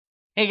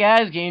Hey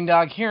guys, Game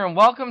Dog here, and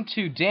welcome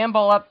to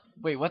Damball Up.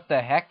 Wait, what the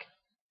heck?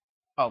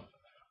 Oh,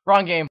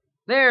 wrong game.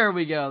 There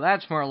we go.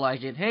 That's more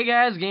like it. Hey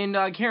guys, Game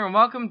Dog here, and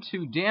welcome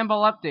to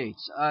Damball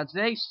Updates.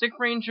 Today, Stick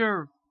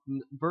Ranger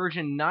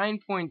version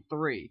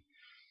 9.3.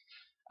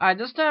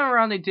 This time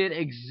around, they did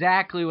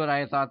exactly what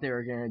I thought they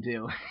were gonna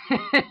do.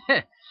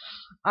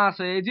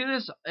 So they do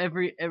this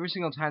every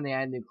single time they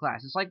add a new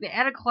class. It's like they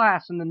add a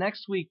class, and the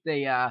next week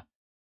they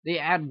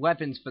add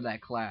weapons for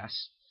that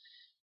class.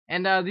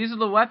 And these are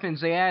the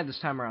weapons they added this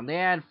time around. They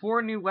added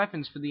 4 new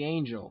weapons for the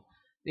Angel.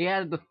 They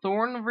added the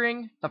Thorn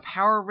Ring, the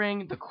Power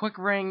Ring, the Quick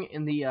Ring,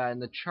 and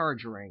the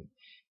Charge Ring.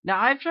 Now,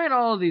 I've tried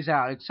all of these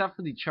out, except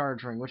for the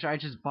Charge Ring, which I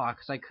just bought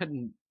because I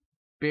couldn't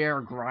bear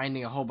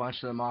grinding a whole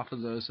bunch of them off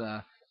of those. So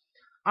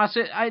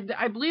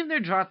I believe they're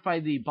dropped by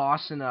the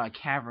boss in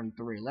Cavern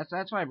 3.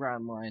 That's my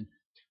brown line.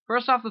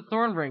 First off, the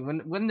Thorn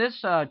Ring. When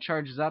this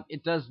charges up,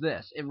 it does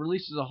this. It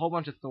releases a whole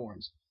bunch of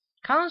thorns.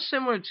 Kind of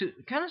similar to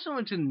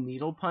the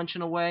Needle Punch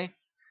in a way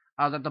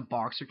that the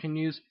Boxer can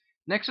use.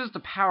 Next is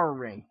the Power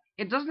Ring.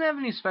 It doesn't have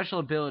any special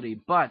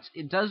ability, but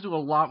it does do a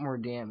lot more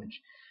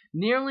damage.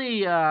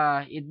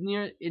 It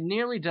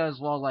nearly does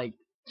like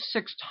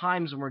 6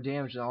 times more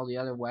damage than all the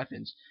other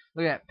weapons.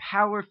 Look at that,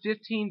 power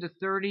 15 to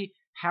 30,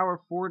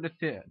 power 4 to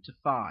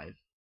 5.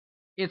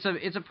 It's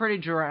a pretty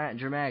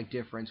dramatic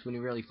difference when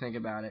you really think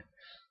about it.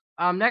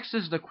 Next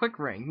is the Quick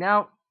Ring.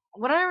 Now,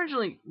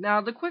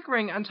 the Quick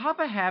Ring, on top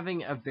of having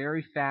being a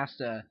very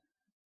fast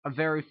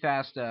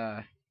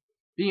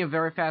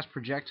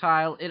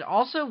projectile, it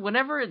also,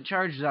 whenever it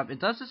charges up, it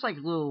does this like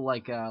this little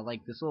light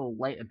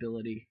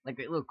ability, like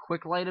a little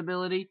quick light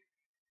ability,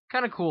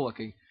 kind of cool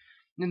looking.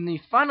 And then the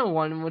final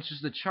one, which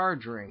is the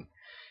Charge Ring.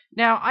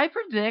 Now I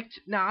predict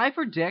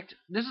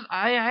this is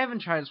I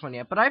haven't tried this one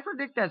yet, but I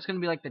predict that it's going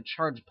to be like the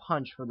Charge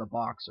Punch for the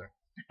Boxer,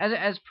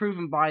 as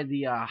proven by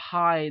the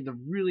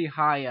really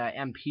high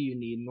MP you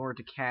need in order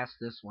to cast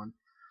this one.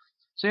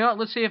 So you know what,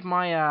 let's see if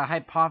my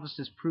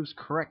hypothesis proves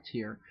correct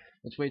here.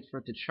 Let's wait for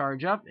it to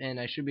charge up, and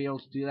I should be able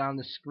to do that on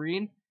the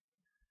screen.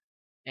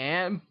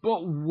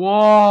 But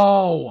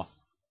whoa!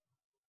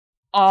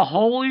 A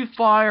holy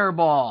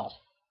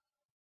fireball!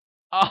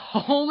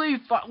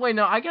 Wait,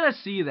 no, I gotta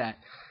see that.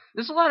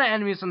 There's a lot of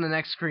enemies on the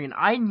next screen.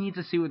 I need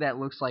to see what that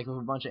looks like with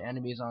a bunch of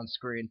enemies on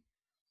screen.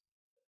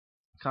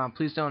 Come on,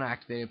 please don't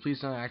activate it. Please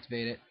don't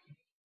activate it.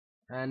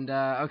 And,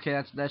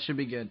 okay, that should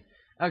be good.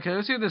 Okay,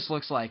 let's see what this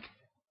looks like.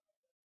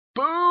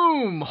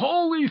 Boom!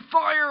 Holy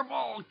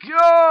fireball!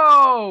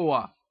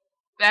 Go!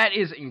 That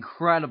is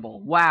incredible.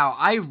 Wow,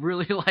 I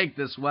really like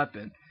this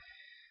weapon.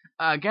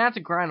 Gonna have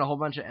to grind a whole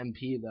bunch of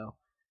MP, though.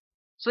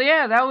 So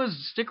yeah, that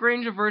was Stick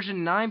Ranger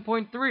version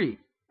 9.3.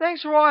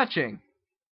 Thanks for watching.